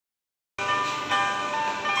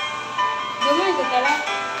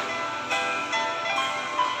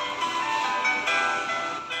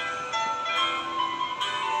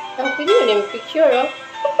Pwede mo na yung picture, oh.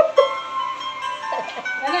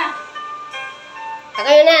 Ako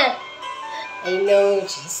na. I know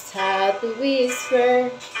just how to whisper,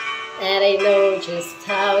 and I know just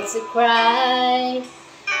how to cry.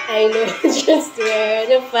 I know just where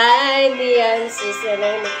to find the answers, and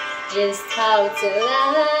I know just how to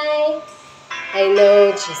lie. I know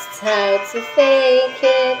just how to fake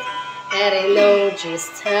it, and I know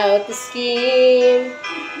just how to scheme.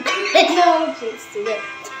 I know just to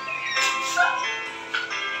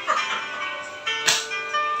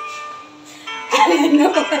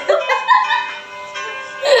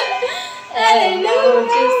I know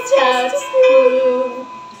just how to prove.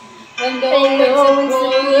 I know when to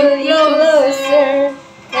pull you closer,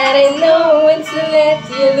 and I know when to let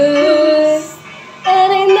you loose. And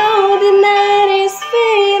I know the night is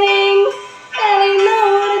fading, and I know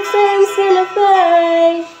the time's gonna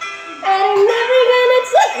fly, and I'm never gonna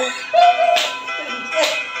tell.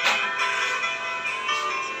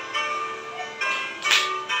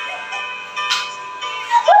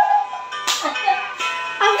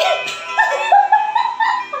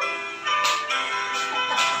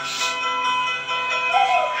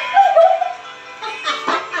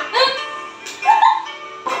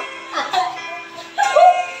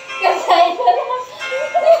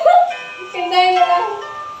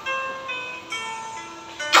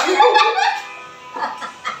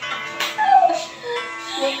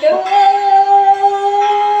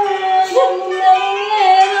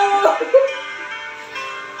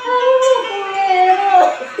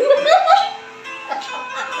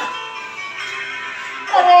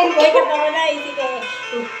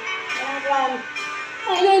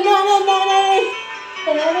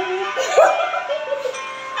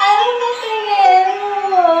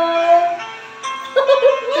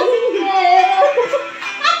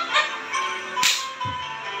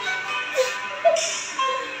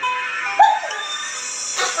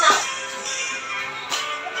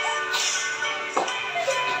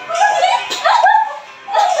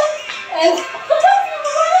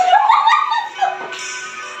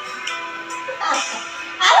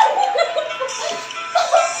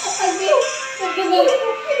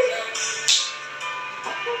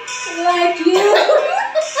 Like you.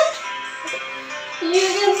 You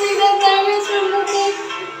can see the diamonds from the deep.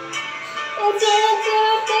 And turn into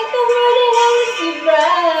a think the morning I was too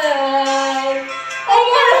bright. I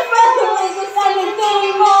gotta follow with the sun and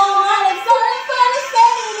doing more. It's all fun and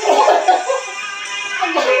fun.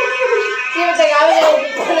 Sino tagawin na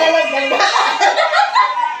hindi ko na nagdaga.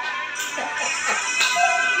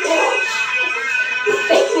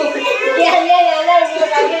 Yan. Hindi ko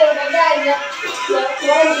kagin ang nagdaga.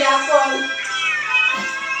 One Japon.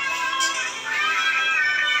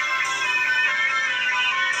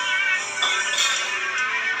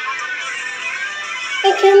 I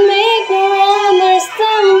can make the runner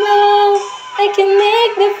stumble. I can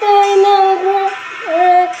make the final work.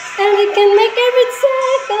 And I can make every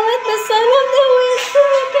cycle with the sound of the whistle.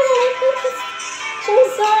 I can make the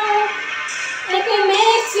song. I can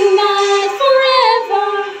make tonight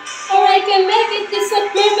forever. Or I can make it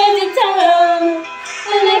disappear by the time.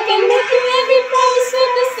 And I can make you every promise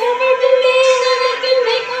with the silver believe. And I can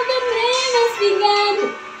make all the lemons begun.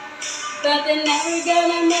 But they're never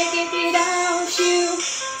gonna make it without you.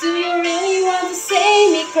 Do you really want to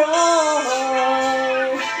see me crawl?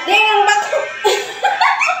 Damn, bato!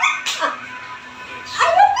 Ay,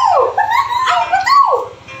 bato! Ay, bato!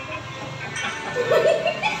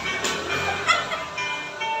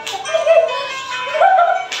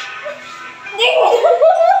 Ding!